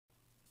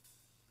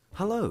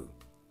Hello!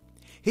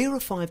 Here are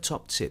 5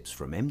 top tips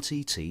from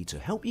MTT to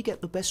help you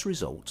get the best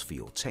results for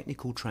your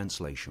technical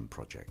translation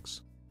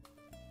projects.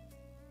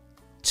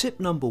 Tip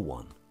number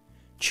 1.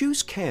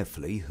 Choose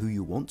carefully who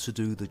you want to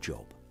do the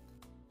job.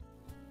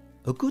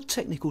 A good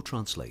technical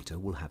translator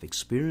will have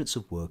experience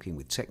of working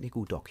with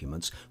technical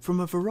documents from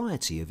a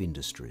variety of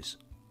industries.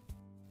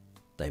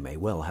 They may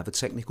well have a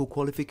technical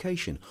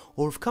qualification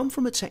or have come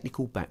from a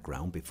technical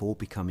background before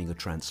becoming a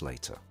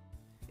translator.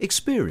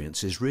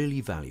 Experience is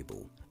really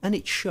valuable, and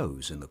it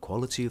shows in the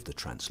quality of the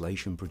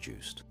translation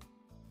produced.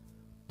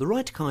 The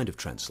right kind of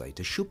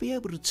translator should be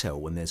able to tell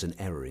when there's an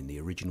error in the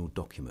original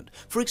document,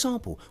 for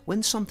example,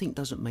 when something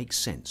doesn't make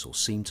sense or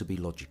seem to be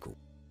logical.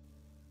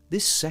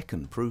 This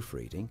second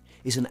proofreading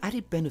is an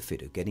added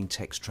benefit of getting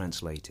text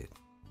translated.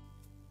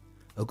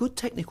 A good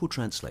technical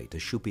translator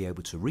should be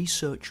able to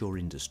research your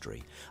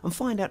industry and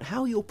find out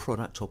how your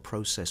product or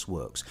process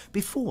works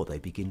before they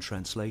begin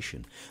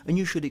translation, and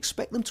you should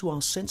expect them to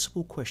ask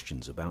sensible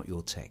questions about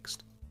your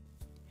text.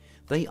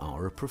 They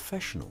are a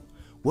professional,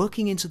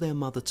 working into their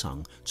mother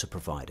tongue to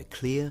provide a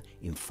clear,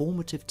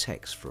 informative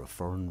text for a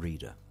foreign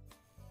reader.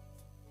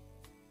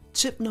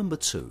 Tip number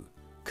 2.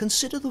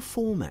 Consider the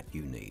format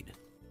you need.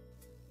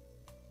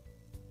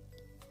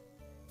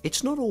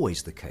 It's not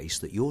always the case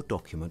that your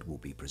document will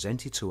be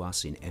presented to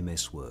us in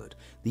MS Word,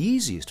 the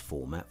easiest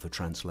format for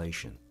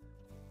translation.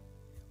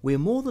 We are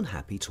more than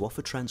happy to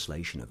offer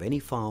translation of any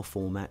file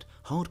format,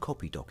 hard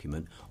copy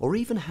document, or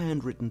even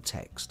handwritten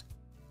text.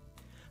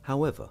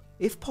 However,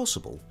 if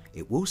possible,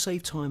 it will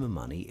save time and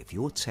money if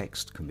your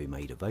text can be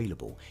made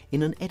available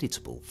in an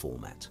editable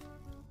format.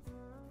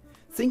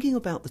 Thinking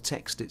about the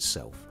text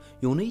itself,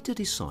 you'll need to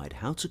decide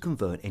how to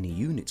convert any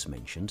units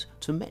mentioned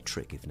to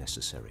metric if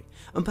necessary,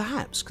 and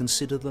perhaps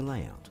consider the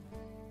layout.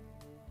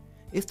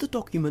 If the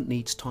document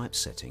needs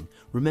typesetting,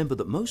 remember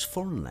that most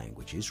foreign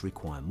languages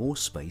require more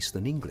space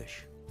than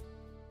English.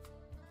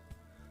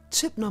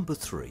 Tip number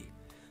 3.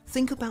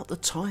 Think about the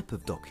type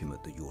of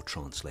document that you're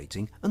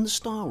translating and the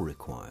style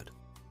required.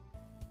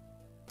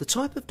 The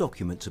type of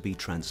document to be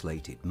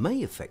translated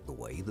may affect the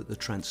way that the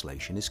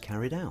translation is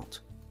carried out.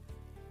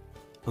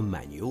 A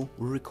manual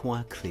will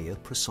require clear,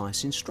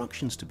 precise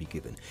instructions to be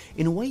given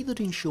in a way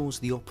that ensures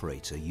the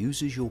operator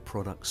uses your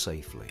product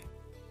safely.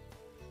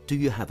 Do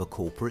you have a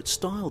corporate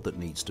style that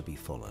needs to be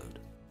followed?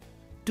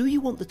 Do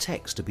you want the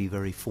text to be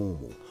very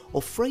formal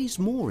or phrased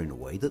more in a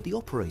way that the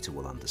operator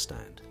will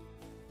understand?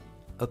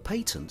 A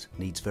patent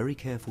needs very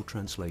careful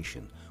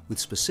translation with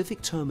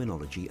specific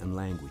terminology and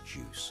language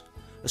use.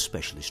 A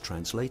specialist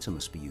translator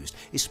must be used,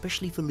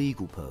 especially for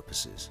legal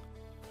purposes.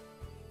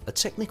 A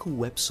technical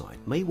website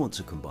may want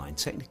to combine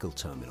technical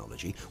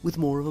terminology with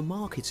more of a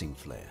marketing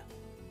flair.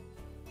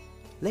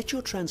 Let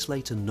your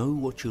translator know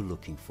what you're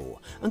looking for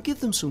and give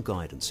them some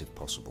guidance if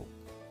possible.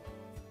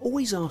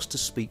 Always ask to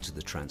speak to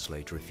the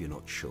translator if you're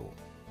not sure.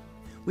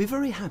 We're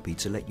very happy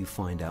to let you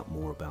find out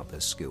more about their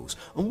skills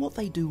and what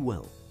they do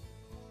well.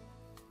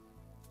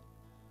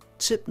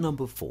 Tip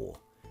number 4.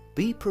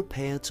 Be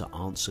prepared to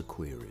answer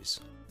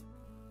queries.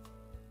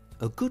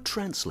 A good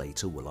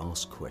translator will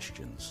ask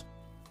questions.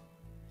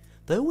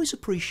 They always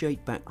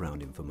appreciate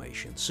background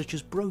information such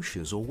as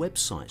brochures or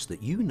websites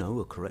that you know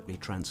are correctly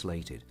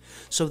translated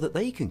so that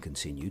they can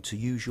continue to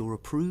use your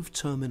approved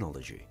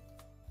terminology.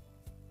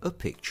 A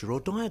picture or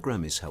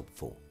diagram is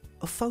helpful.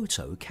 A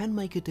photo can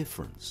make a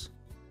difference.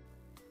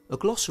 A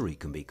glossary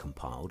can be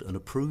compiled and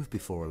approved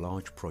before a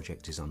large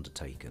project is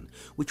undertaken,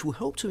 which will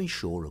help to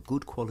ensure a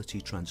good quality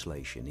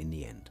translation in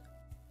the end.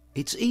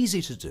 It's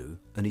easy to do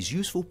and is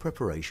useful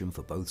preparation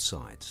for both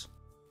sides.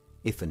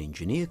 If an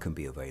engineer can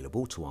be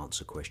available to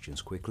answer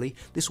questions quickly,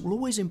 this will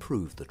always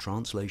improve the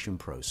translation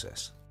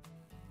process.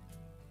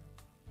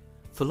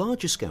 For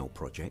larger scale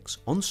projects,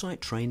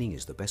 on-site training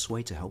is the best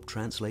way to help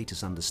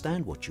translators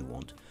understand what you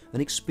want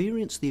and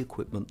experience the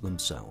equipment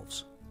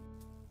themselves.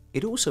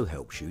 It also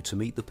helps you to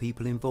meet the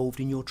people involved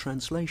in your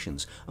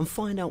translations and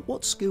find out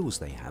what skills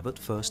they have at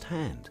first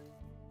hand.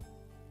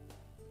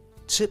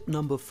 Tip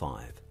number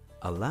 5.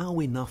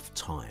 Allow enough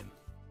time.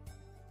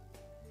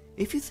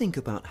 If you think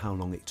about how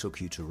long it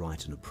took you to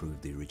write and approve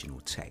the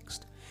original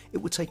text, it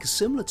would take a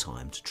similar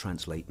time to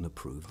translate and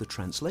approve the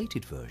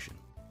translated version.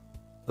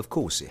 Of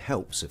course, it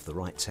helps if the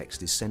right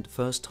text is sent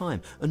first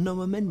time and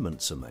no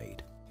amendments are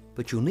made,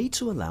 but you'll need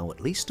to allow at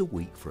least a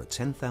week for a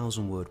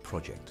 10,000 word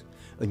project,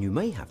 and you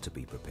may have to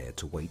be prepared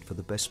to wait for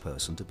the best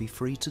person to be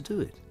free to do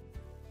it.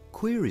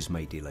 Queries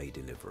may delay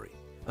delivery,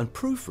 and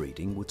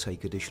proofreading will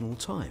take additional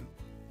time,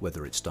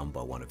 whether it's done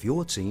by one of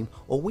your team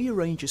or we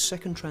arrange a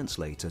second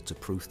translator to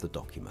proof the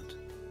document.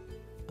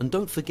 And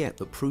don't forget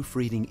that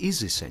proofreading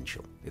is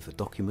essential if a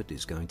document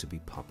is going to be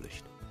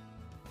published.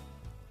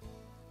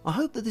 I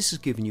hope that this has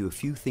given you a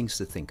few things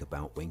to think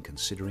about when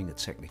considering a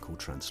technical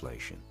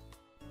translation.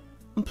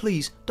 And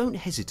please don't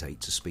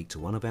hesitate to speak to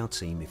one of our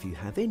team if you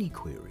have any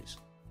queries.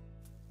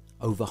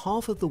 Over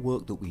half of the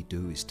work that we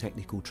do is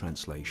technical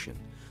translation,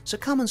 so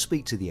come and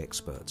speak to the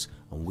experts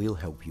and we'll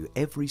help you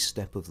every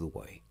step of the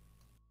way.